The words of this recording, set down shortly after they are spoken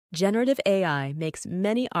Generative AI makes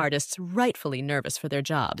many artists rightfully nervous for their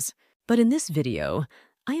jobs. But in this video,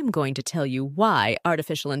 I am going to tell you why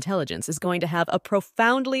artificial intelligence is going to have a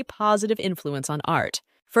profoundly positive influence on art.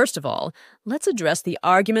 First of all, let's address the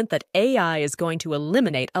argument that AI is going to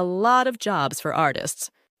eliminate a lot of jobs for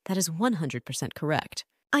artists. That is 100% correct.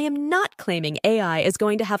 I am not claiming AI is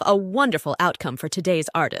going to have a wonderful outcome for today's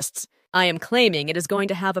artists. I am claiming it is going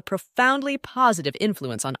to have a profoundly positive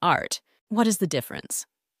influence on art. What is the difference?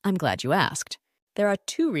 I'm glad you asked. There are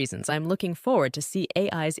two reasons I'm looking forward to see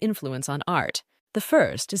AI's influence on art. The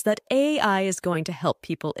first is that AI is going to help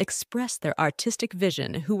people express their artistic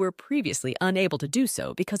vision who were previously unable to do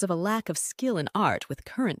so because of a lack of skill in art with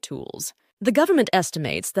current tools. The government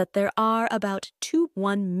estimates that there are about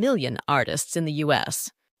 1 million artists in the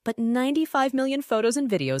US, but 95 million photos and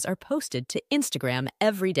videos are posted to Instagram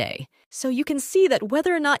every day. So you can see that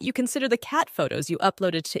whether or not you consider the cat photos you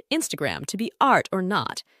uploaded to Instagram to be art or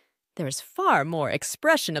not, there is far more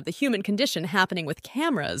expression of the human condition happening with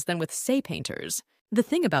cameras than with, say, painters. The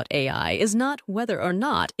thing about AI is not whether or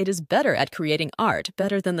not it is better at creating art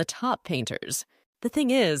better than the top painters. The thing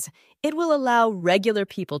is, it will allow regular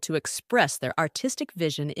people to express their artistic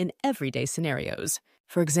vision in everyday scenarios.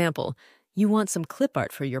 For example, you want some clip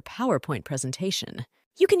art for your PowerPoint presentation.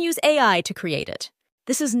 You can use AI to create it.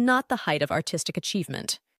 This is not the height of artistic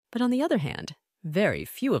achievement. But on the other hand, very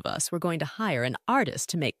few of us were going to hire an artist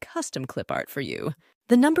to make custom clip art for you.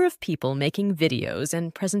 The number of people making videos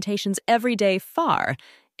and presentations every day far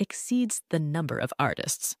exceeds the number of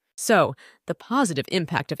artists. So, the positive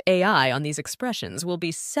impact of AI on these expressions will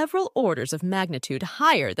be several orders of magnitude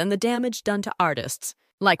higher than the damage done to artists.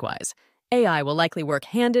 Likewise, AI will likely work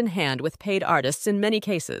hand in hand with paid artists in many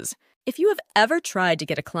cases. If you have ever tried to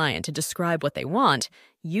get a client to describe what they want,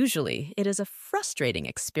 usually it is a frustrating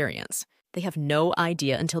experience. They have no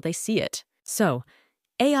idea until they see it. So,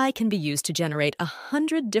 AI can be used to generate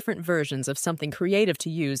 100 different versions of something creative to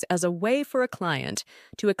use as a way for a client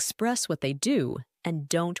to express what they do and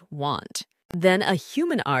don't want. Then a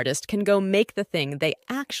human artist can go make the thing they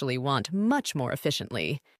actually want much more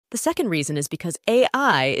efficiently. The second reason is because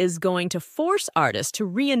AI is going to force artists to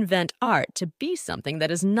reinvent art to be something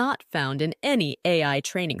that is not found in any AI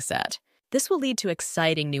training set. This will lead to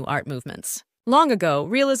exciting new art movements. Long ago,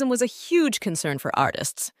 realism was a huge concern for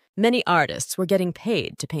artists. Many artists were getting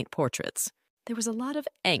paid to paint portraits. There was a lot of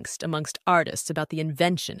angst amongst artists about the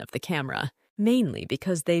invention of the camera, mainly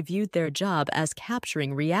because they viewed their job as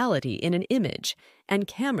capturing reality in an image, and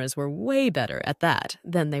cameras were way better at that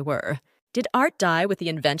than they were. Did art die with the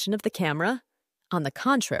invention of the camera? On the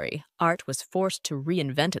contrary, art was forced to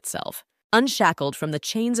reinvent itself. Unshackled from the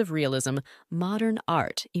chains of realism, modern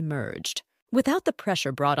art emerged. Without the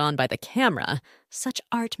pressure brought on by the camera, such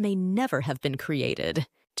art may never have been created.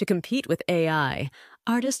 To compete with AI,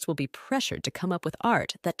 artists will be pressured to come up with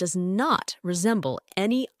art that does not resemble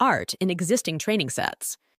any art in existing training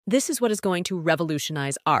sets. This is what is going to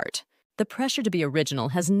revolutionize art. The pressure to be original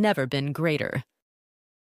has never been greater.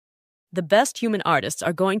 The best human artists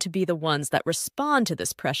are going to be the ones that respond to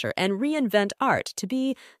this pressure and reinvent art to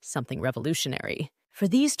be something revolutionary. For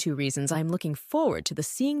these two reasons, I'm looking forward to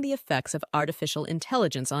seeing the effects of artificial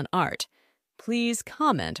intelligence on art. Please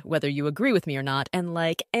comment whether you agree with me or not, and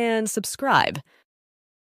like and subscribe.